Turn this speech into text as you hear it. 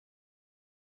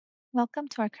Welcome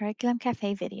to our Curriculum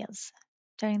Cafe videos.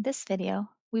 During this video,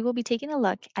 we will be taking a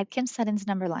look at Kim Sutton's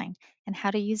number line and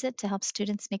how to use it to help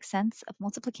students make sense of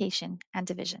multiplication and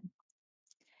division.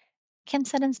 Kim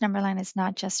Sutton's number line is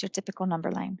not just your typical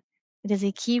number line. It is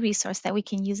a key resource that we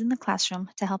can use in the classroom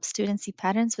to help students see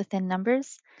patterns within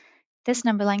numbers. This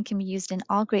number line can be used in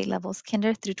all grade levels,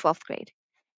 kinder through 12th grade.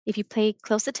 If you pay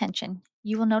close attention,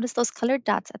 you will notice those colored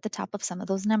dots at the top of some of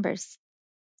those numbers.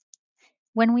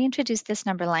 When we introduce this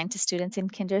number line to students in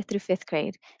kinder through 5th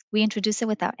grade, we introduce it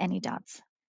without any dots.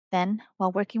 Then,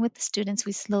 while working with the students,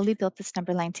 we slowly build this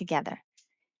number line together.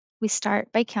 We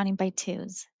start by counting by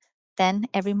twos. Then,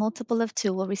 every multiple of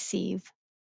 2 will receive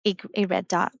a red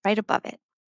dot right above it.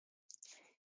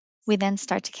 We then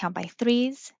start to count by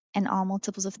threes, and all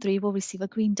multiples of 3 will receive a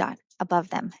green dot above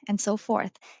them, and so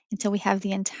forth, until we have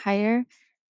the entire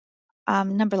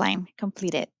number line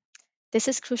completed. This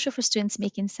is crucial for students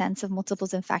making sense of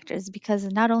multiples and factors because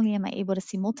not only am I able to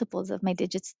see multiples of my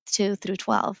digits 2 through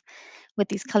 12 with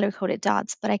these color-coded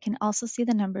dots, but I can also see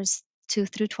the numbers 2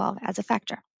 through 12 as a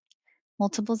factor.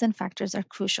 Multiples and factors are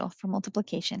crucial for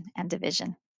multiplication and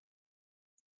division.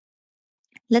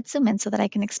 Let's zoom in so that I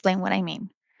can explain what I mean.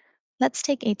 Let's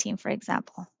take 18 for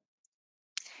example.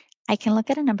 I can look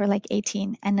at a number like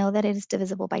 18 and know that it is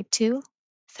divisible by 2,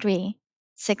 3,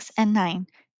 6, and 9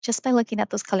 just by looking at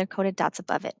those color-coded dots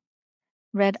above it.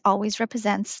 Red always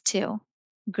represents 2.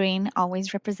 Green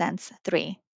always represents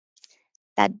 3.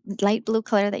 That light blue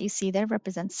color that you see there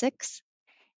represents 6.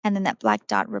 And then that black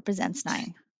dot represents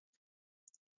 9.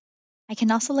 I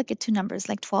can also look at two numbers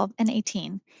like 12 and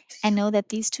 18 and know that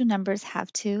these two numbers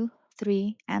have 2,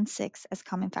 3, and 6 as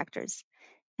common factors.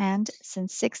 And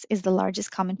since 6 is the largest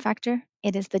common factor,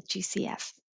 it is the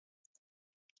GCF.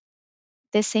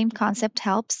 This same concept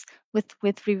helps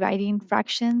with rewriting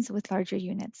fractions with larger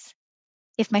units.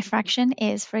 If my fraction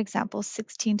is, for example,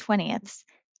 16/20ths,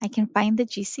 I can find the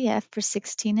GCF for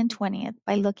 16 and 20th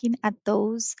by looking at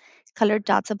those colored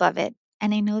dots above it,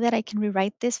 and I know that I can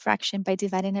rewrite this fraction by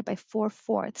dividing it by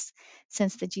 4/4,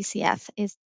 since the GCF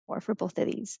is 4 for both of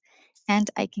these, and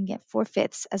I can get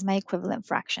 4/5 as my equivalent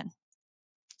fraction.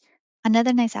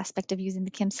 Another nice aspect of using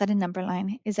the Kim-Sutton number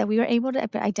line is that we were able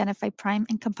to identify prime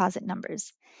and composite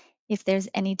numbers. If there's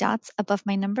any dots above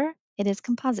my number, it is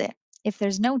composite. If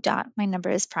there's no dot, my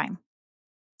number is prime.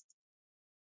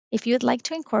 If you would like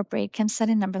to incorporate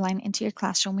Kim-Sutton number line into your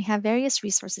classroom, we have various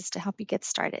resources to help you get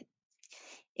started.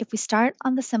 If we start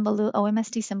on the Symbaloo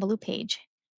OMSD Symbaloo page,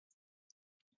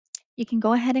 you can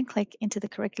go ahead and click into the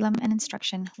Curriculum and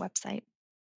Instruction website.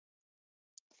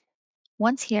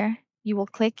 Once here, you will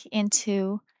click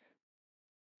into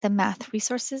the Math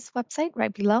Resources website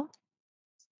right below.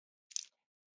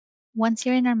 Once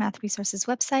you're in our Math Resources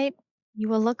website, you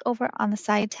will look over on the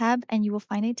side tab and you will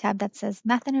find a tab that says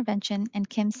Math Intervention and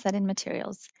Kim-Sutton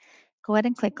Materials. Go ahead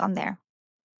and click on there.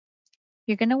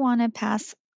 You're going to want to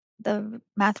pass the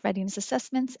math readiness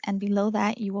assessments, and below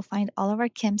that you will find all of our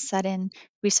Kim-Sutton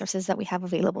resources that we have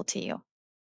available to you.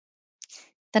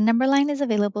 The number line is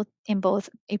available in both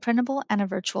a printable and a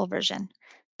virtual version.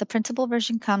 The printable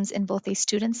version comes in both a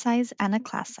student size and a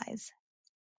class size.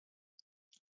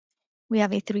 We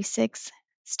have a 3/6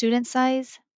 student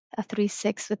size, a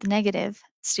 3/6 with negative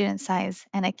student size,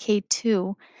 and a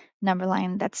K2 number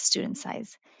line that's student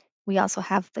size. We also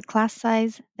have the class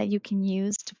size that you can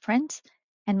use to print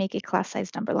and make a class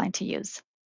size number line to use.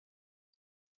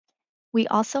 We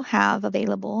also have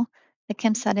available the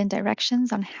Kim-Sutton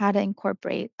directions on how to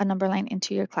incorporate a number line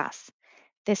into your class.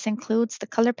 This includes the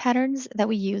color patterns that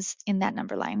we use in that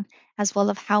number line, as well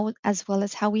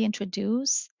as how we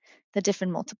introduce the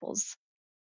different multiples.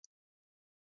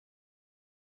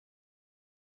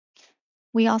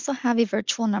 We also have a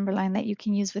virtual number line that you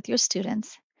can use with your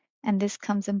students, and this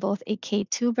comes in both a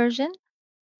K2 version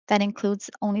that includes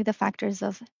only the factors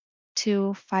of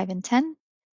 2, 5, and 10,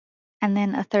 and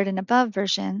then a third and above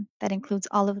version that includes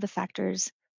all of the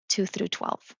factors 2 through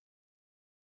 12.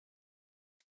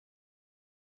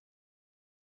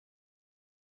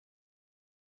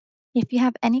 If you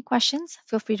have any questions,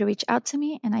 feel free to reach out to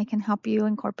me and I can help you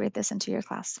incorporate this into your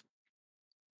class.